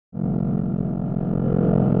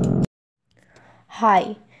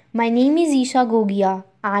Hi, my name is Isha Gogia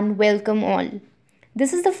and welcome all.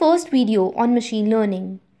 This is the first video on machine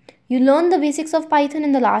learning. You learned the basics of Python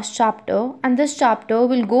in the last chapter, and this chapter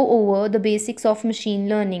will go over the basics of machine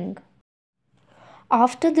learning.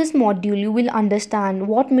 After this module, you will understand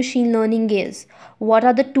what machine learning is, what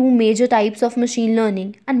are the two major types of machine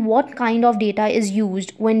learning, and what kind of data is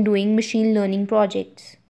used when doing machine learning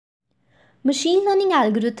projects. Machine learning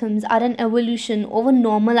algorithms are an evolution over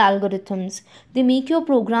normal algorithms. They make your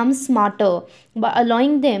programs smarter by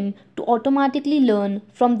allowing them to automatically learn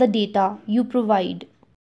from the data you provide.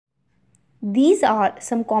 These are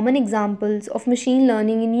some common examples of machine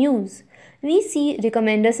learning in use. We see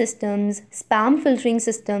recommender systems, spam filtering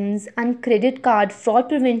systems, and credit card fraud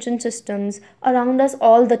prevention systems around us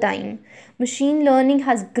all the time. Machine learning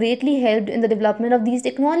has greatly helped in the development of these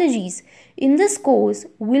technologies. In this course,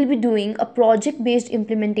 we'll be doing a project-based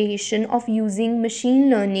implementation of using machine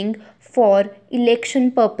learning for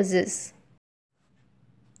election purposes.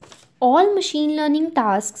 All machine learning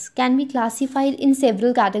tasks can be classified in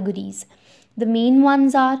several categories. The main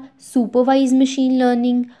ones are supervised machine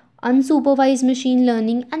learning, unsupervised machine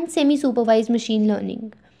learning, and semi-supervised machine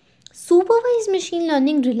learning. Supervised machine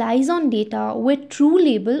learning relies on data with true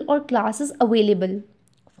label or classes available.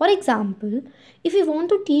 For example, if we want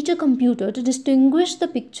to teach a computer to distinguish the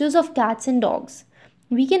pictures of cats and dogs,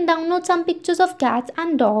 we can download some pictures of cats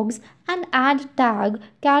and dogs and add tag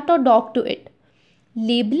cat or dog to it.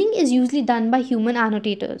 Labeling is usually done by human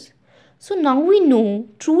annotators. So now we know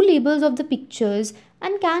true labels of the pictures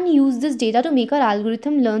and can use this data to make our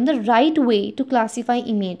algorithm learn the right way to classify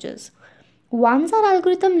images. Once our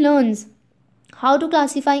algorithm learns how to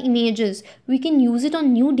classify images, we can use it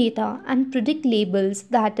on new data and predict labels,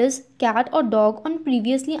 that is cat or dog, on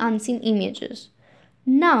previously unseen images.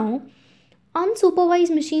 Now,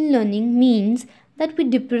 unsupervised machine learning means that we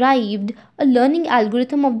deprived a learning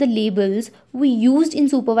algorithm of the labels we used in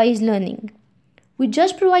supervised learning. We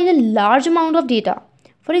just provide a large amount of data.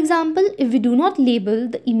 For example, if we do not label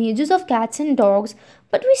the images of cats and dogs,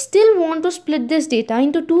 but we still want to split this data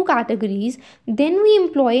into two categories, then we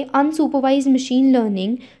employ unsupervised machine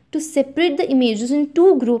learning to separate the images in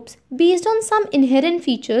two groups based on some inherent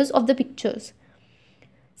features of the pictures.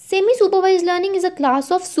 Semi-supervised learning is a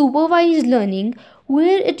class of supervised learning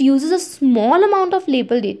where it uses a small amount of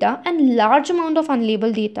labeled data and large amount of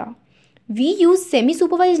unlabeled data. We use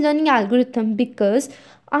semi-supervised learning algorithm because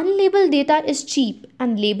unlabeled data is cheap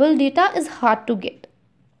and labeled data is hard to get.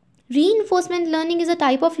 Reinforcement learning is a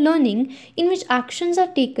type of learning in which actions are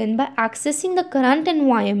taken by accessing the current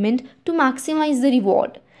environment to maximize the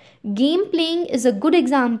reward. Game playing is a good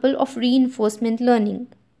example of reinforcement learning.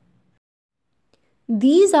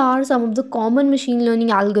 These are some of the common machine learning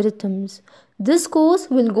algorithms. This course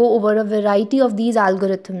will go over a variety of these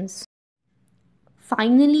algorithms.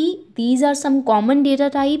 Finally, these are some common data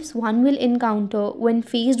types one will encounter when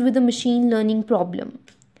faced with a machine learning problem.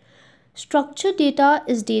 Structured data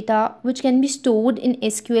is data which can be stored in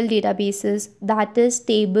SQL databases, that is,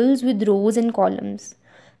 tables with rows and columns.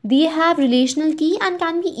 They have relational key and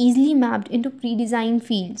can be easily mapped into pre-designed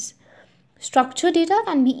fields. Structured data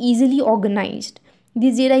can be easily organized.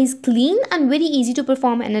 This data is clean and very easy to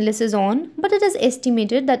perform analysis on, but it is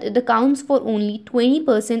estimated that it accounts for only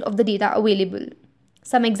 20% of the data available.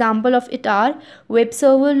 Some example of it are web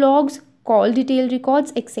server logs, call detail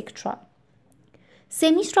records, etc.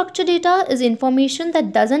 Semi-structured data is information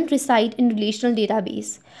that doesn't reside in relational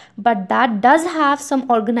database, but that does have some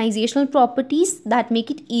organizational properties that make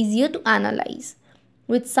it easier to analyze.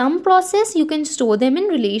 With some process, you can store them in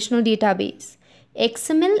relational database.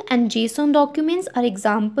 XML and JSON documents are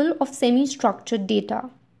example of semi-structured data.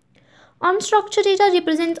 Unstructured data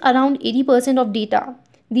represents around 80% of data.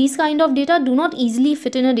 These kind of data do not easily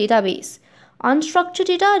fit in a database. Unstructured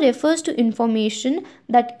data refers to information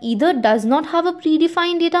that either does not have a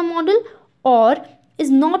predefined data model or is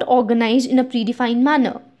not organized in a predefined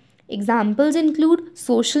manner. Examples include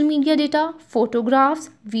social media data,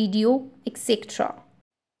 photographs, video, etc.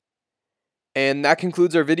 And that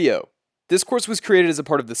concludes our video. This course was created as a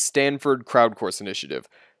part of the Stanford Crowd Course Initiative,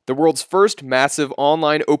 the world's first massive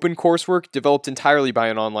online open coursework developed entirely by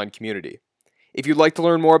an online community. If you'd like to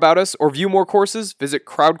learn more about us or view more courses, visit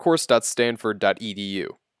crowdcourse.stanford.edu.